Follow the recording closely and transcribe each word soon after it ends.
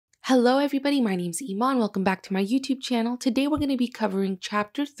Hello everybody, my name's Iman. Welcome back to my YouTube channel. Today we're going to be covering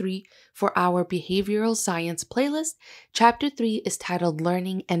Chapter 3 for our Behavioral Science playlist. Chapter 3 is titled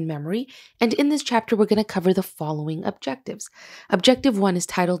Learning and Memory, and in this chapter we're going to cover the following objectives. Objective 1 is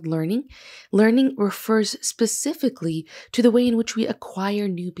titled Learning. Learning refers specifically to the way in which we acquire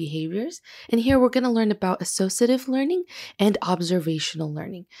new behaviors, and here we're going to learn about associative learning and observational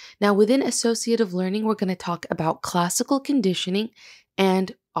learning. Now within associative learning, we're going to talk about classical conditioning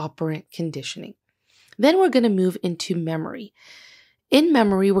and operant conditioning. Then we're going to move into memory. In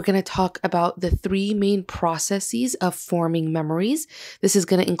memory, we're going to talk about the three main processes of forming memories. This is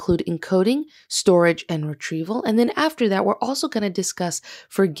going to include encoding, storage, and retrieval. And then after that, we're also going to discuss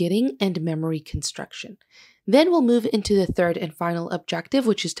forgetting and memory construction. Then we'll move into the third and final objective,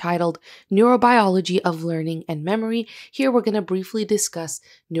 which is titled Neurobiology of Learning and Memory. Here, we're going to briefly discuss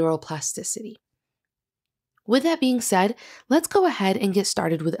neuroplasticity. With that being said, let's go ahead and get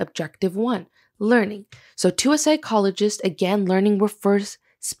started with Objective 1, learning. So to a psychologist, again, learning refers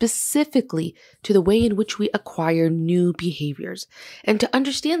specifically to the way in which we acquire new behaviors. And to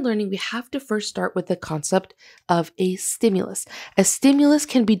understand learning, we have to first start with the concept of a stimulus. A stimulus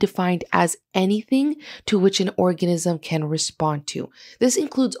can be defined as anything to which an organism can respond to. This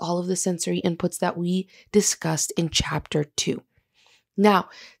includes all of the sensory inputs that we discussed in Chapter 2. Now,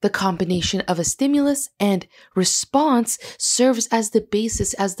 the combination of a stimulus and response serves as the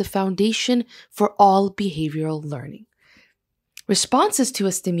basis, as the foundation for all behavioral learning. Responses to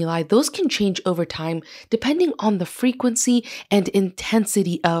a stimuli, those can change over time depending on the frequency and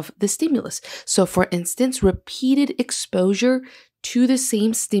intensity of the stimulus. So for instance, repeated exposure to the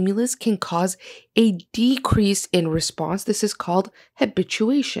same stimulus can cause a decrease in response. This is called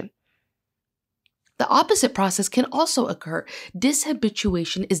habituation. The opposite process can also occur.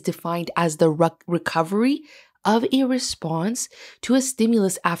 Dishabituation is defined as the recovery of a response to a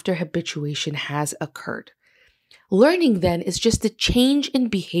stimulus after habituation has occurred. Learning then is just a change in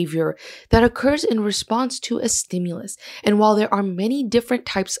behavior that occurs in response to a stimulus. And while there are many different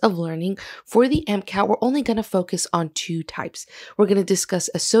types of learning, for the MCAT, we're only going to focus on two types. We're going to discuss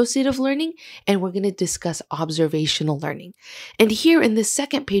associative learning and we're going to discuss observational learning. And here in this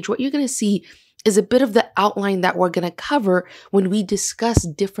second page, what you're going to see is a bit of the outline that we're going to cover when we discuss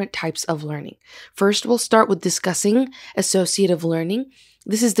different types of learning. First, we'll start with discussing associative learning.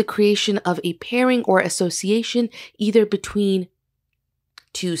 This is the creation of a pairing or association either between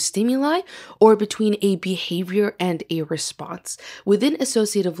two stimuli or between a behavior and a response. Within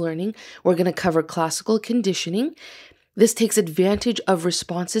associative learning, we're going to cover classical conditioning. This takes advantage of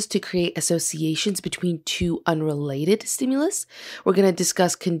responses to create associations between two unrelated stimulus. We're going to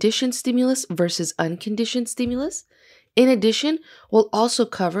discuss conditioned stimulus versus unconditioned stimulus. In addition, we'll also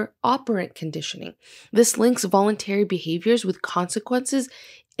cover operant conditioning. This links voluntary behaviors with consequences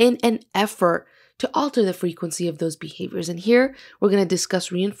in an effort to alter the frequency of those behaviors. And here, we're going to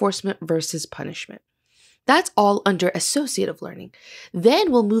discuss reinforcement versus punishment. That's all under associative learning.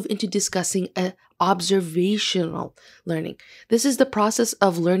 Then we'll move into discussing observational learning. This is the process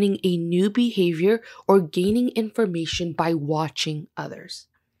of learning a new behavior or gaining information by watching others.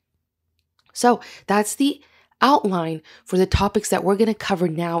 So that's the outline for the topics that we're going to cover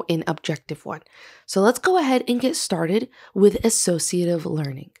now in Objective 1. So let's go ahead and get started with associative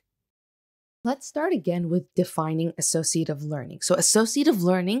learning. Let's start again with defining associative learning. So associative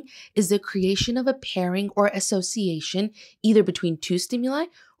learning is the creation of a pairing or association either between two stimuli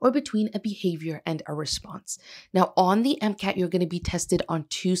or between a behavior and a response. Now on the MCAT, you're going to be tested on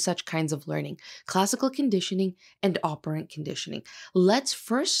two such kinds of learning, classical conditioning and operant conditioning. Let's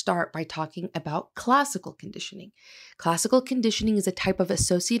first start by talking about classical conditioning. Classical conditioning is a type of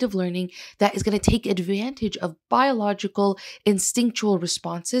associative learning that is going to take advantage of biological instinctual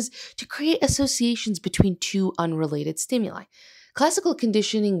responses to create associations between two unrelated stimuli. Classical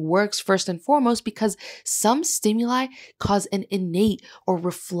conditioning works first and foremost because some stimuli cause an innate or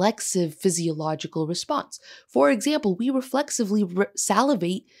reflexive physiological response. For example, we reflexively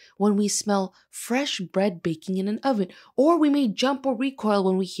salivate when we smell fresh bread baking in an oven, or we may jump or recoil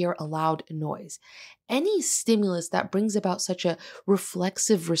when we hear a loud noise. Any stimulus that brings about such a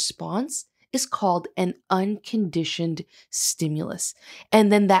reflexive response is called an unconditioned stimulus.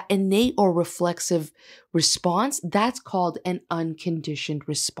 And then that innate or reflexive response, that's called an unconditioned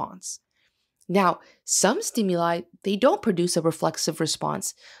response. Now, some stimuli, they don't produce a reflexive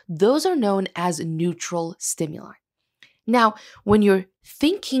response. Those are known as neutral stimuli. Now, when you're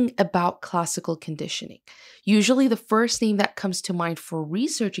thinking about classical conditioning, usually the first name that comes to mind for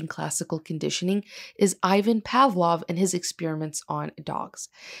researching classical conditioning is Ivan Pavlov and his experiments on dogs.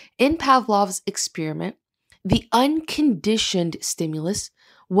 In Pavlov's experiment, the unconditioned stimulus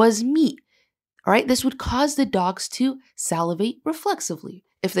was meat. All right, this would cause the dogs to salivate reflexively.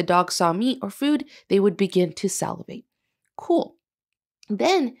 If the dog saw meat or food, they would begin to salivate. Cool.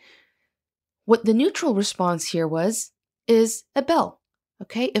 Then what the neutral response here is a bell.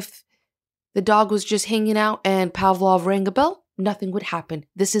 Okay, if the dog was just hanging out and Pavlov rang a bell, nothing would happen.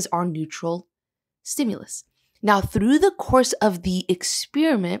 This is our neutral stimulus. Now, through the course of the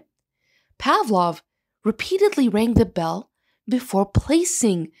experiment, Pavlov repeatedly rang the bell before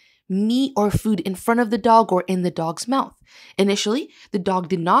placing meat or food in front of the dog or in the dog's mouth. Initially, the dog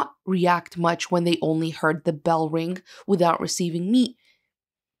did not react much when they only heard the bell ring without receiving meat.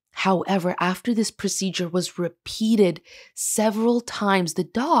 However, after this procedure was repeated several times, the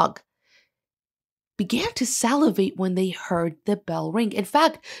dog began to salivate when they heard the bell ring. In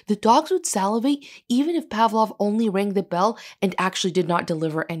fact, the dogs would salivate even if Pavlov only rang the bell and actually did not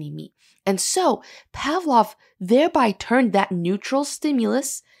deliver any meat. And so Pavlov thereby turned that neutral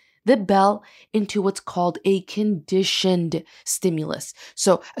stimulus, the bell, into what's called a conditioned stimulus.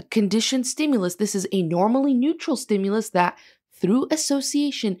 So a conditioned stimulus, this is a normally neutral stimulus that through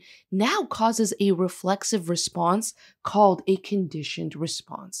association now causes a reflexive response called a conditioned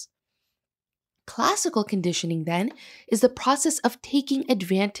response. Classical conditioning, then, is the process of taking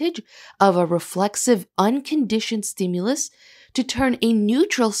advantage of a reflexive, unconditioned stimulus to turn a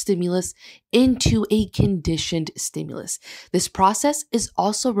neutral stimulus into a conditioned stimulus. This process is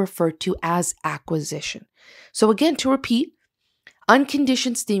also referred to as acquisition. So again, to repeat,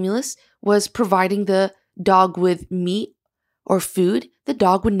 unconditioned stimulus was providing the dog with meat or food. The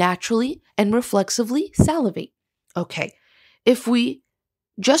dog would naturally and reflexively salivate. Okay, if we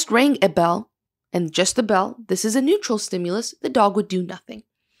just rang a bell, and just the bell, this is a neutral stimulus, the dog would do nothing.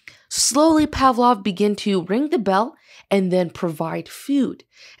 Slowly, Pavlov began to ring the bell and then provide food.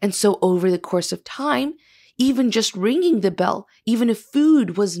 And so over the course of time, even just ringing the bell, even if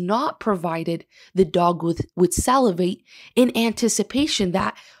food was not provided, the dog would salivate in anticipation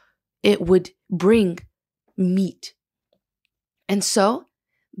that it would bring meat. And so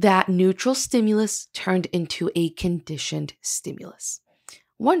that neutral stimulus turned into a conditioned stimulus.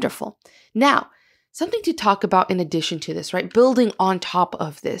 Wonderful. Now, something to talk about in addition to this, right? Building on top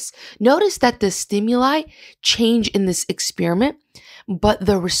of this. Notice that the stimuli change in this experiment, but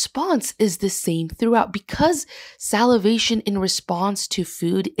the response is the same throughout. Because salivation in response to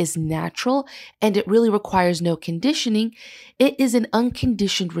food is natural and it really requires no conditioning, it is an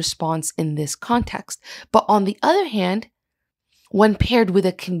unconditioned response in this context. But on the other hand, when paired with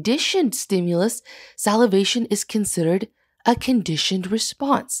a conditioned stimulus, salivation is considered a conditioned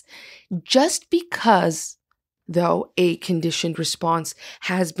response. Just because, though, a conditioned response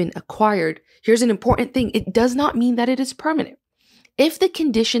has been acquired, here's an important thing, it does not mean that it is permanent. If the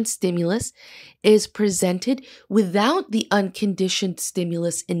conditioned stimulus is presented without the unconditioned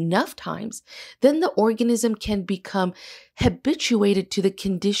stimulus enough times, then the organism can become habituated to the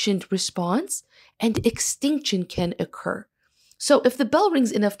conditioned response and extinction can occur. So if the bell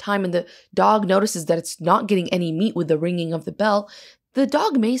rings enough time and the dog notices that it's not getting any meat with the ringing of the bell, the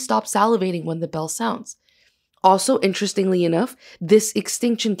dog may stop salivating when the bell sounds. Also, interestingly enough, this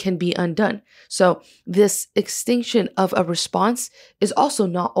extinction can be undone. So this extinction of a response is also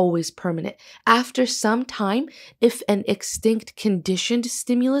not always permanent. After some time, if an extinct conditioned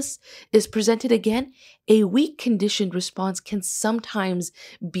stimulus is presented again, a weak conditioned response can sometimes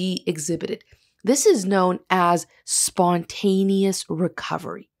be exhibited. This is known as spontaneous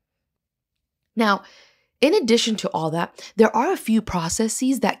recovery. Now, in addition to all that, there are a few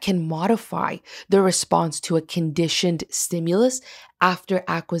processes that can modify the response to a conditioned stimulus after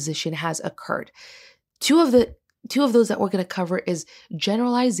acquisition has occurred. Two of those that we're going to cover is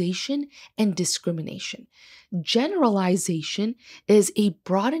generalization and discrimination. Generalization is a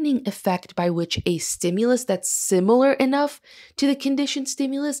broadening effect by which a stimulus that's similar enough to the conditioned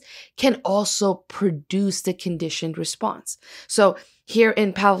stimulus can also produce the conditioned response. So here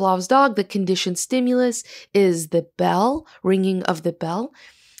in Pavlov's dog, the conditioned stimulus is the bell, ringing of the bell.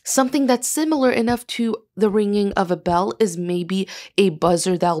 Something that's similar enough to the ringing of a bell is maybe a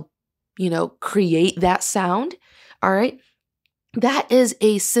buzzer that'll, create that sound. All right. That is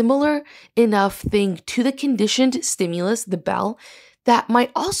a similar enough thing to the conditioned stimulus, the bell, that might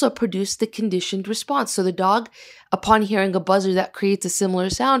also produce the conditioned response. So the dog, upon hearing a buzzer that creates a similar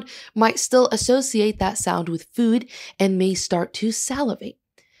sound, might still associate that sound with food and may start to salivate.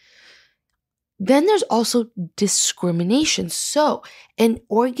 Then there's also discrimination. So an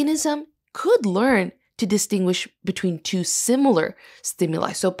organism could learn to distinguish between two similar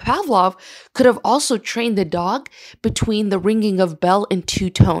stimuli. So Pavlov could have also trained the dog between the ringing of bell in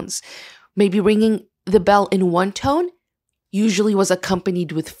two tones, maybe ringing the bell in one tone usually was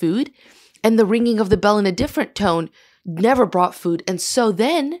accompanied with food, and the ringing of the bell in a different tone never brought food. And so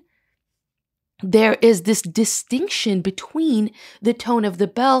then there is this distinction between the tone of the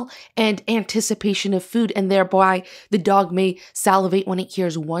bell and anticipation of food, and thereby the dog may salivate when it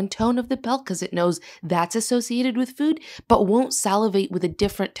hears one tone of the bell because it knows that's associated with food, but won't salivate with a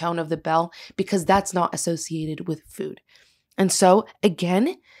different tone of the bell because that's not associated with food. And so,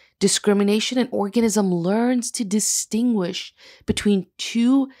 again, discrimination, an organism learns to distinguish between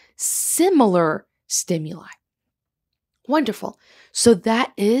two similar stimuli. Wonderful. So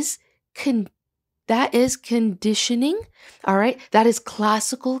that is conditioning. All right. That is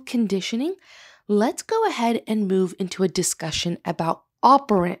classical conditioning. Let's go ahead and move into a discussion about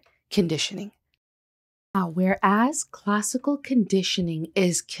operant conditioning. Now, whereas classical conditioning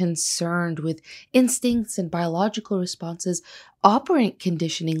is concerned with instincts and biological responses, operant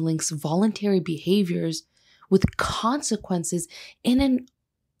conditioning links voluntary behaviors with consequences in an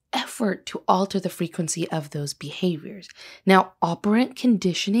effort to alter the frequency of those behaviors. Now, operant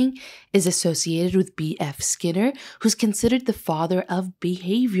conditioning is associated with B.F. Skinner, who's considered the father of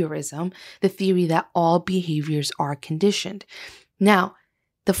behaviorism, the theory that all behaviors are conditioned. Now,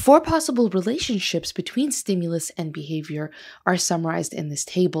 the four possible relationships between stimulus and behavior are summarized in this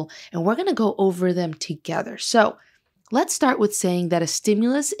table, and we're going to go over them together. So let's start with saying that a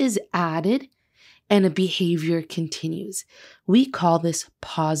stimulus is added and a behavior continues. We call this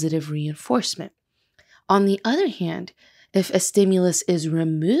positive reinforcement. On the other hand, if a stimulus is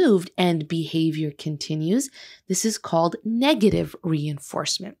removed and behavior continues, this is called negative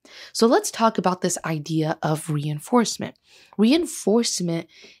reinforcement. So let's talk about this idea of reinforcement. Reinforcement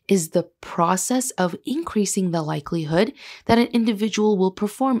is the process of increasing the likelihood that an individual will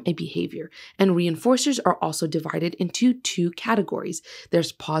perform a behavior. And reinforcers are also divided into two categories.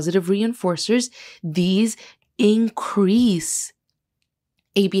 There's positive reinforcers. These increase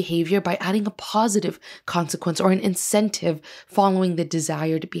a behavior by adding a positive consequence or an incentive following the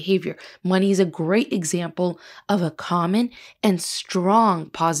desired behavior. Money is a great example of a common and strong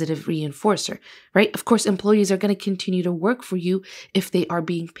positive reinforcer, right? Of course, employees are going to continue to work for you if they are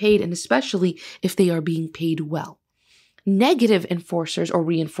being paid, and especially if they are being paid well. Negative enforcers or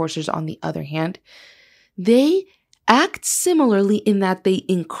reinforcers, on the other hand, they act similarly in that they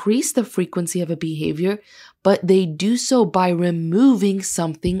increase the frequency of a behavior, but they do so by removing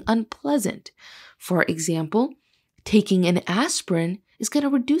something unpleasant. For example, taking an aspirin is going to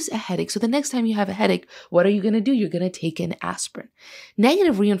reduce a headache. So the next time you have a headache, what are you going to do? You're going to take an aspirin.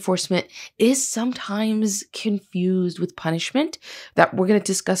 Negative reinforcement is sometimes confused with punishment. That we're going to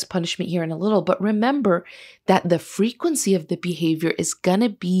discuss punishment here in a little, but remember that the frequency of the behavior is going to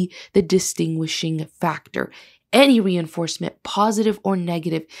be the distinguishing factor. Any reinforcement, positive or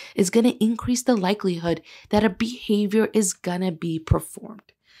negative, is going to increase the likelihood that a behavior is going to be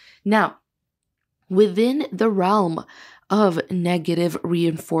performed. Now, within the realm of negative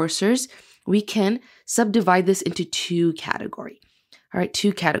reinforcers, we can subdivide this into two categories. All right,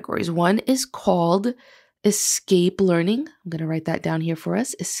 two categories. One is called escape learning. I'm going to write that down here for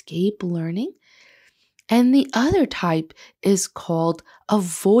us, escape learning. And the other type is called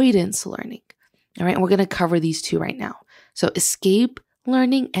avoidance learning. All right, and we're going to cover these two right now. So escape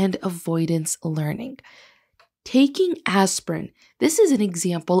learning and avoidance learning. Taking aspirin, this is an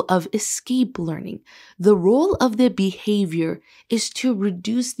example of escape learning. The role of the behavior is to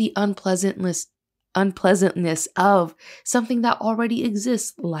reduce the unpleasantness of something that already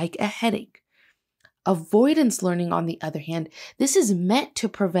exists, like a headache. Avoidance learning, on the other hand, this is meant to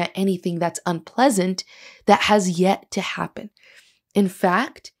prevent anything that's unpleasant that has yet to happen. In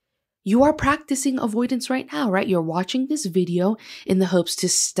fact, you are practicing avoidance right now, right? You're watching this video in the hopes to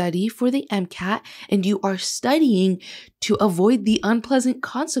study for the MCAT, and you are studying to avoid the unpleasant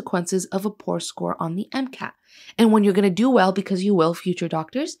consequences of a poor score on the MCAT. And when you're going to do well, because you will, future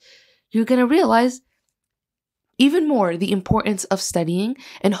doctors, you're going to realize even more the importance of studying,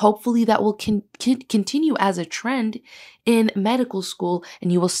 and hopefully that will continue as a trend in medical school,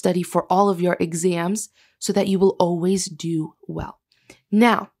 and you will study for all of your exams so that you will always do well.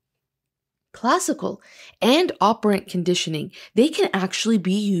 Now, classical and operant conditioning, they can actually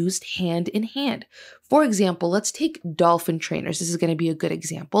be used hand in hand. For example, let's take dolphin trainers. This is going to be a good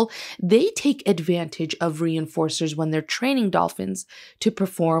example. They take advantage of reinforcers when they're training dolphins to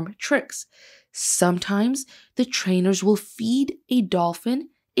perform tricks. Sometimes the trainers will feed a dolphin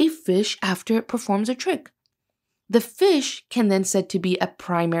a fish after it performs a trick. The fish can then said to be a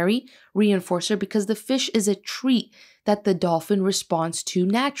primary reinforcer because the fish is a treat that the dolphin responds to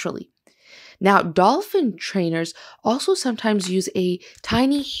naturally. Now, dolphin trainers also sometimes use a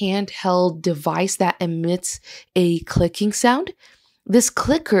tiny handheld device that emits a clicking sound. This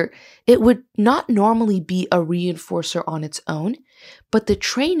clicker, it would not normally be a reinforcer on its own, but the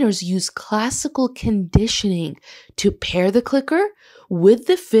trainers use classical conditioning to pair the clicker with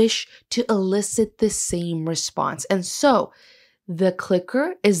the fish to elicit the same response. And so the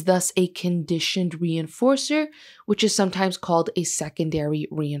clicker is thus a conditioned reinforcer, which is sometimes called a secondary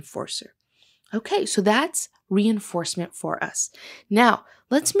reinforcer. Okay, so that's reinforcement for us. Now,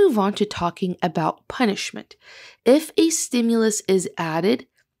 let's move on to talking about punishment. If a stimulus is added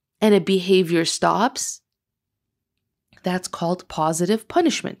and a behavior stops, that's called positive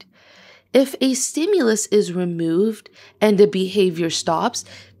punishment. If a stimulus is removed and a behavior stops,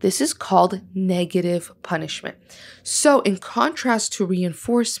 this is called negative punishment. So, in contrast to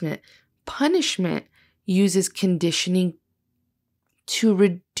reinforcement, punishment uses conditioning to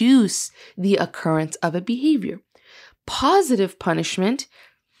reduce the occurrence of a behavior. Positive punishment,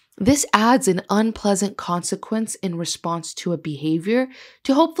 this adds an unpleasant consequence in response to a behavior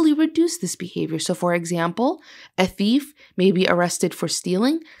to hopefully reduce this behavior. So, for example, a thief may be arrested for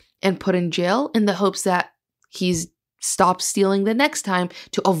stealing and put in jail in the hopes that he's stopped stealing the next time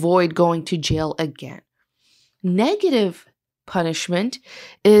to avoid going to jail again. Negative punishment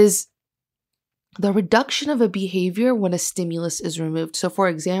is the reduction of a behavior when a stimulus is removed. So, for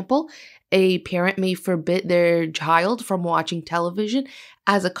example, a parent may forbid their child from watching television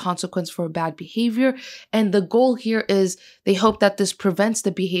as a consequence for bad behavior. And the goal here is they hope that this prevents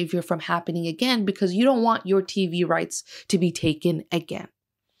the behavior from happening again because you don't want your TV rights to be taken again.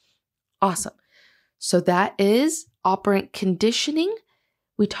 Awesome. So that is operant conditioning.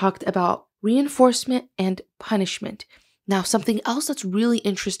 We talked about reinforcement and punishment. Now, something else that's really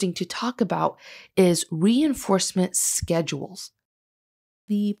interesting to talk about is reinforcement schedules.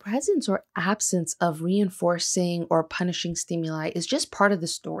 The presence or absence of reinforcing or punishing stimuli is just part of the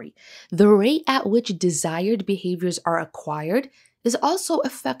story. The rate at which desired behaviors are acquired is also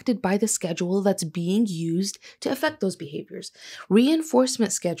affected by the schedule that's being used to affect those behaviors.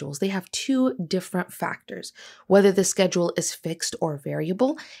 Reinforcement schedules, they have two different factors: whether the schedule is fixed or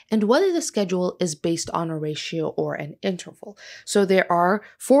variable, and whether the schedule is based on a ratio or an interval. So there are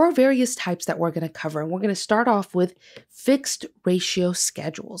 4 various types that we're going to cover, and we're going to start off with fixed ratio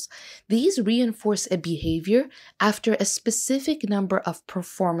schedules. These reinforce a behavior after a specific number of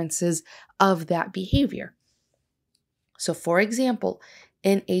performances of that behavior. So, for example,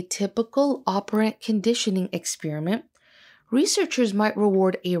 in a typical operant conditioning experiment, researchers might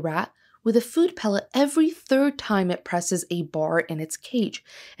reward a rat with a food pellet every 3rd time it presses a bar in its cage.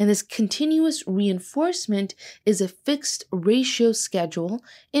 And this continuous reinforcement is a fixed ratio schedule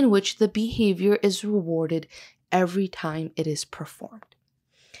in which the behavior is rewarded every time it is performed.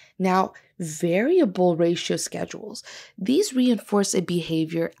 Now, variable ratio schedules, these reinforce a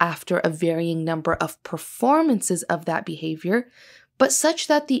behavior after a varying number of performances of that behavior, but such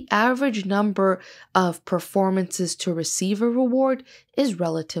that the average number of performances to receive a reward is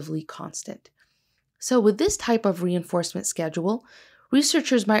relatively constant. So with this type of reinforcement schedule,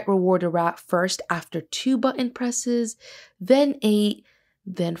 researchers might reward a rat first after 2 button presses, then 8,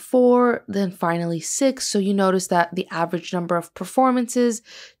 then 4, then finally 6. So you notice that the average number of performances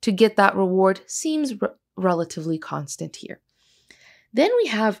to get that reward seems relatively constant here. Then we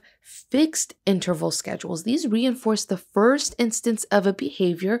have fixed interval schedules. These reinforce the first instance of a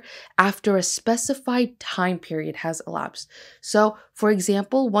behavior after a specified time period has elapsed. So, for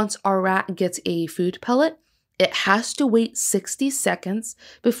example, once our rat gets a food pellet, it has to wait 60 seconds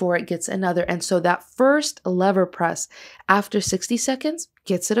before it gets another. And so that first lever press after 60 seconds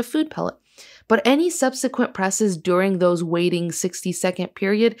gets it a food pellet. But any subsequent presses during those waiting 60-second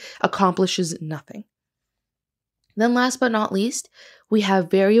period accomplishes nothing. Then last but not least, we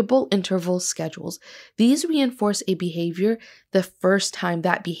have variable interval schedules. These reinforce a behavior the first time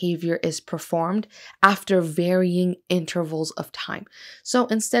that behavior is performed after varying intervals of time. So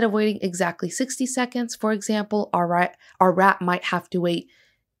instead of waiting exactly 60 seconds, for example, our rat might have to wait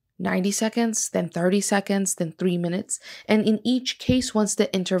 90 seconds, then 30 seconds, then 3 minutes. And in each case, once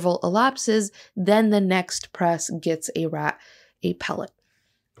the interval elapses, then the next press gets a rat a pellet.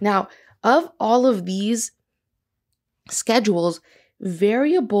 Now, of all of these schedules,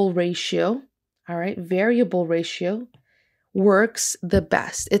 variable ratio works the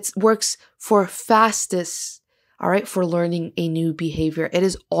best. It works for fastest, for learning a new behavior. It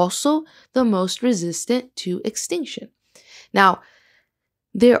is also the most resistant to extinction. Now,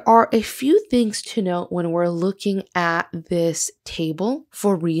 there are a few things to note when we're looking at this table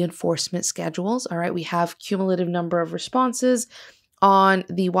for reinforcement schedules. We have cumulative number of responses, on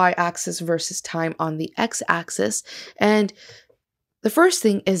the y-axis versus time on the x-axis. And the first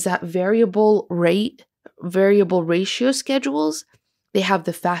thing is that variable ratio schedules, they have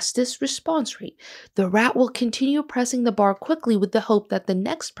the fastest response rate. The rat will continue pressing the bar quickly with the hope that the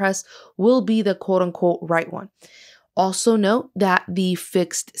next press will be the quote-unquote right one. Also note that the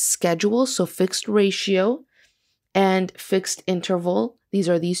fixed schedule, so fixed ratio and fixed interval, these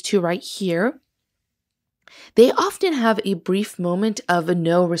are these two right here, they often have a brief moment of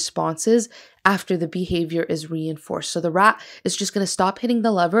no responses after the behavior is reinforced. So the rat is just going to stop hitting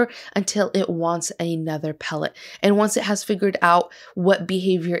the lever until it wants another pellet. And once it has figured out what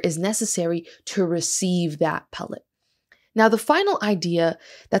behavior is necessary to receive that pellet. Now, the final idea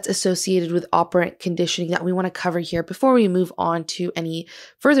that's associated with operant conditioning that we want to cover here before we move on to any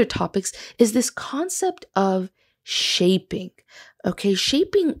further topics is this concept of shaping. Okay,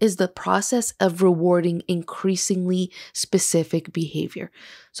 shaping is the process of rewarding increasingly specific behavior.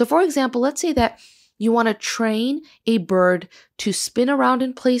 So for example, let's say that you want to train a bird to spin around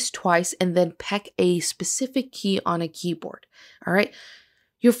in place twice and then peck a specific key on a keyboard. All right,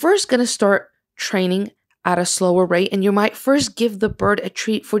 you're first going to start training at a slower rate, and you might first give the bird a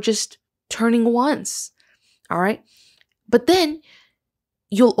treat for just turning once. All right, but then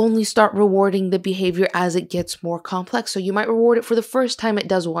you'll only start rewarding the behavior as it gets more complex. So you might reward it for the first time it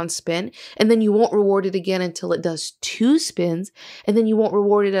does one spin, and then you won't reward it again until it does 2 spins, and then you won't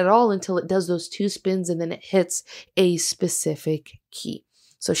reward it at all until it does those 2 spins and then it hits a specific key.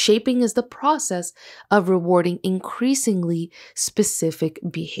 So shaping is the process of rewarding increasingly specific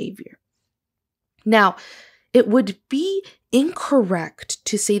behavior. Now, it would be incorrect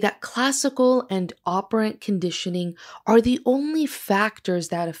to say that classical and operant conditioning are the only factors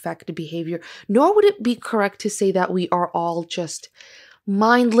that affect behavior, nor would it be correct to say that we are all just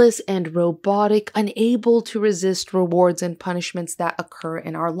mindless and robotic, unable to resist rewards and punishments that occur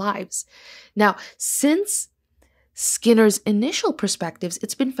in our lives. Now, since Skinner's initial perspectives,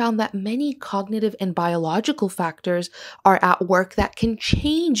 it's been found that many cognitive and biological factors are at work that can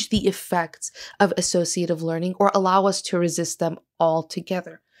change the effects of associative learning or allow us to resist them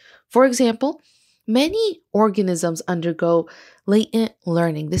altogether. For example, many organisms undergo latent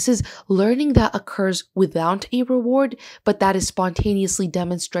learning. This is learning that occurs without a reward, but that is spontaneously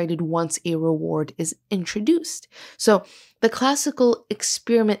demonstrated once a reward is introduced. So the classical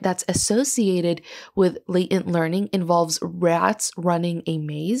experiment that's associated with latent learning involves rats running a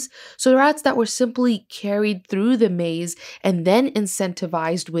maze. So rats that were simply carried through the maze and then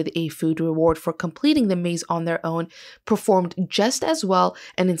incentivized with a food reward for completing the maze on their own performed just as well,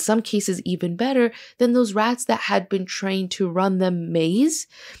 and in some cases even better, than those rats that had been trained to run the maze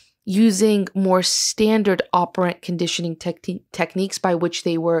using more standard operant conditioning techniques by which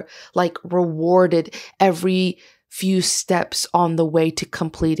they were rewarded every few steps on the way to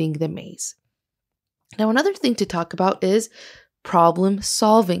completing the maze. Now, another thing to talk about is problem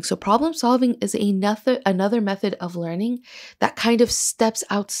solving. So problem solving is another method of learning that kind of steps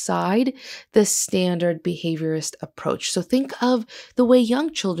outside the standard behaviorist approach. So think of the way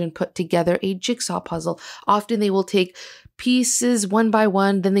young children put together a jigsaw puzzle. Often they will take pieces one by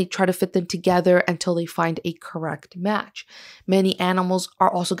one, then they try to fit them together until they find a correct match. Many animals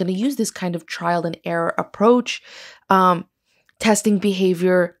are also going to use this kind of trial and error approach, testing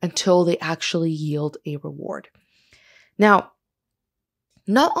behavior until they actually yield a reward. Now,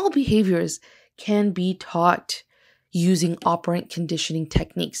 not all behaviors can be taught using operant conditioning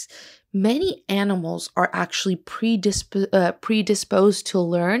techniques. Many animals are actually predisposed to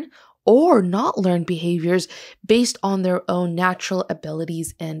learn or not learn behaviors based on their own natural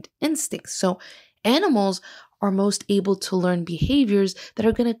abilities and instincts. So animals are most able to learn behaviors that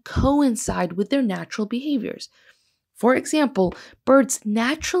are going to coincide with their natural behaviors. For example, birds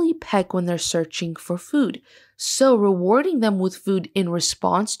naturally peck when they're searching for food. So rewarding them with food in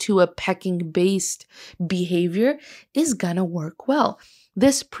response to a pecking-based behavior is gonna work well.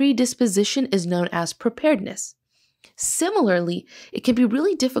 This predisposition is known as preparedness. Similarly, it can be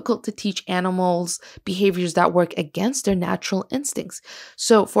really difficult to teach animals behaviors that work against their natural instincts.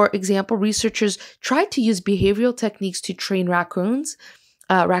 So, for example, researchers tried to use behavioral techniques to train raccoons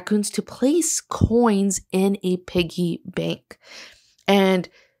to place coins in a piggy bank. And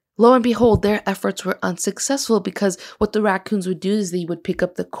lo and behold, their efforts were unsuccessful because what the raccoons would do is they would pick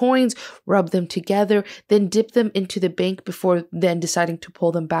up the coins, rub them together, then dip them into the bank before then deciding to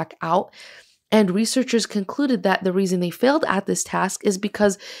pull them back out. And researchers concluded that the reason they failed at this task is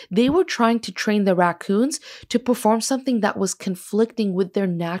because they were trying to train the raccoons to perform something that was conflicting with their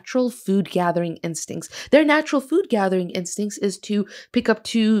natural food gathering instincts. Their natural food gathering instincts is to pick up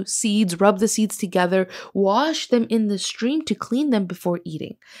 2 seeds, rub the seeds together, wash them in the stream to clean them before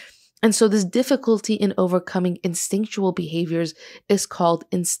eating. And so this difficulty in overcoming instinctual behaviors is called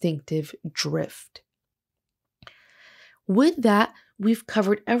instinctive drift. With that, we've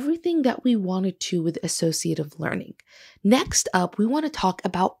covered everything that we wanted to with associative learning. Next up, we want to talk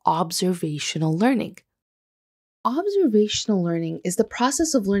about observational learning. Observational learning is the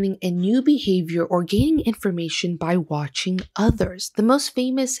process of learning a new behavior or gaining information by watching others. The most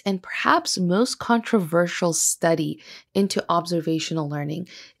famous and perhaps most controversial study into observational learning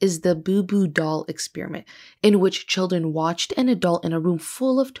is the Boo Boo doll experiment, in which children watched an adult in a room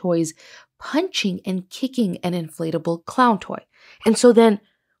full of toys punching and kicking an inflatable clown toy. And so then,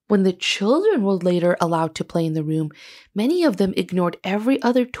 when the children were later allowed to play in the room, many of them ignored every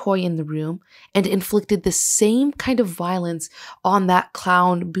other toy in the room and inflicted the same kind of violence on that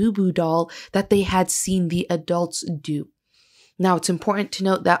clown Boo Boo doll that they had seen the adults do. Now, it's important to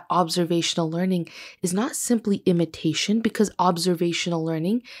note that observational learning is not simply imitation, because observational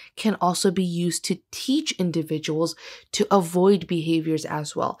learning can also be used to teach individuals to avoid behaviors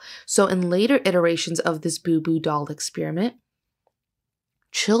as well. So in later iterations of this Boo Boo doll experiment,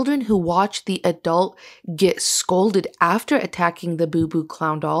 children who watched the adult get scolded after attacking the Boo Boo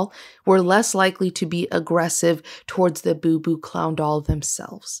clown doll were less likely to be aggressive towards the Boo Boo clown doll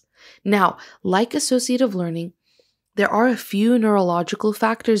themselves. Now, like associative learning, there are a few neurological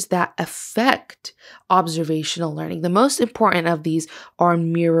factors that affect observational learning. The most important of these are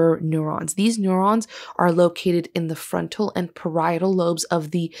mirror neurons. These neurons are located in the frontal and parietal lobes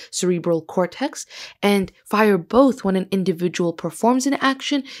of the cerebral cortex and fire both when an individual performs an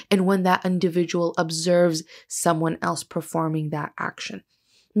action and when that individual observes someone else performing that action.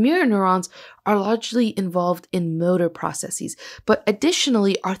 Mirror neurons are largely involved in motor processes, but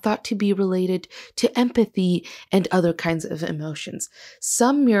additionally are thought to be related to empathy and other kinds of emotions.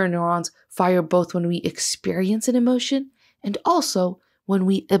 Some mirror neurons fire both when we experience an emotion and also when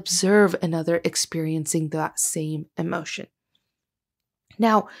we observe another experiencing that same emotion.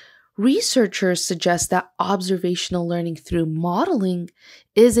 Now, researchers suggest that observational learning through modeling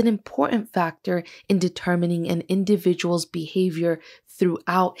is an important factor in determining an individual's behavior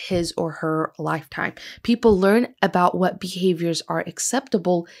throughout his or her lifetime. People learn about what behaviors are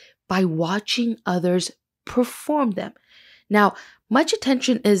acceptable by watching others perform them. Now, much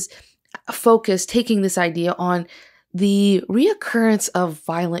attention is focused, taking this idea, on the reoccurrence of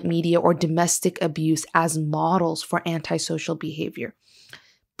violent media or domestic abuse as models for antisocial behavior.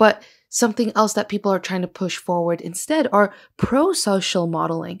 But something else that people are trying to push forward instead are pro-social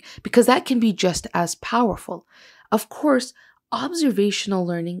modeling, because that can be just as powerful. Of course, observational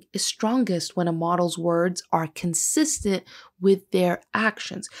learning is strongest when a model's words are consistent with their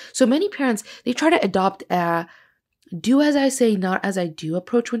actions. So many parents, they try to adopt a do as I say, not as I do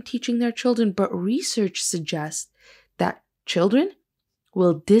approach when teaching their children, but research suggests that children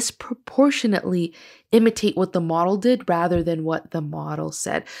will disproportionately imitate what the model did rather than what the model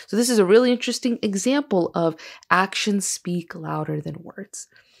said. So this is a really interesting example of actions speak louder than words.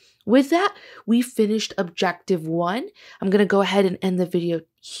 With that, we finished objective 1. I'm going to go ahead and end the video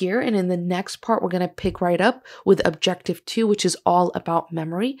here. And in the next part, we're going to pick right up with objective 2, which is all about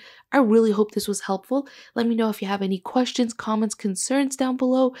memory. I really hope this was helpful. Let me know if you have any questions, comments, concerns down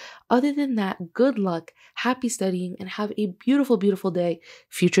below. Other than that, good luck, happy studying, and have a beautiful, beautiful day,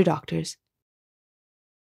 future doctors.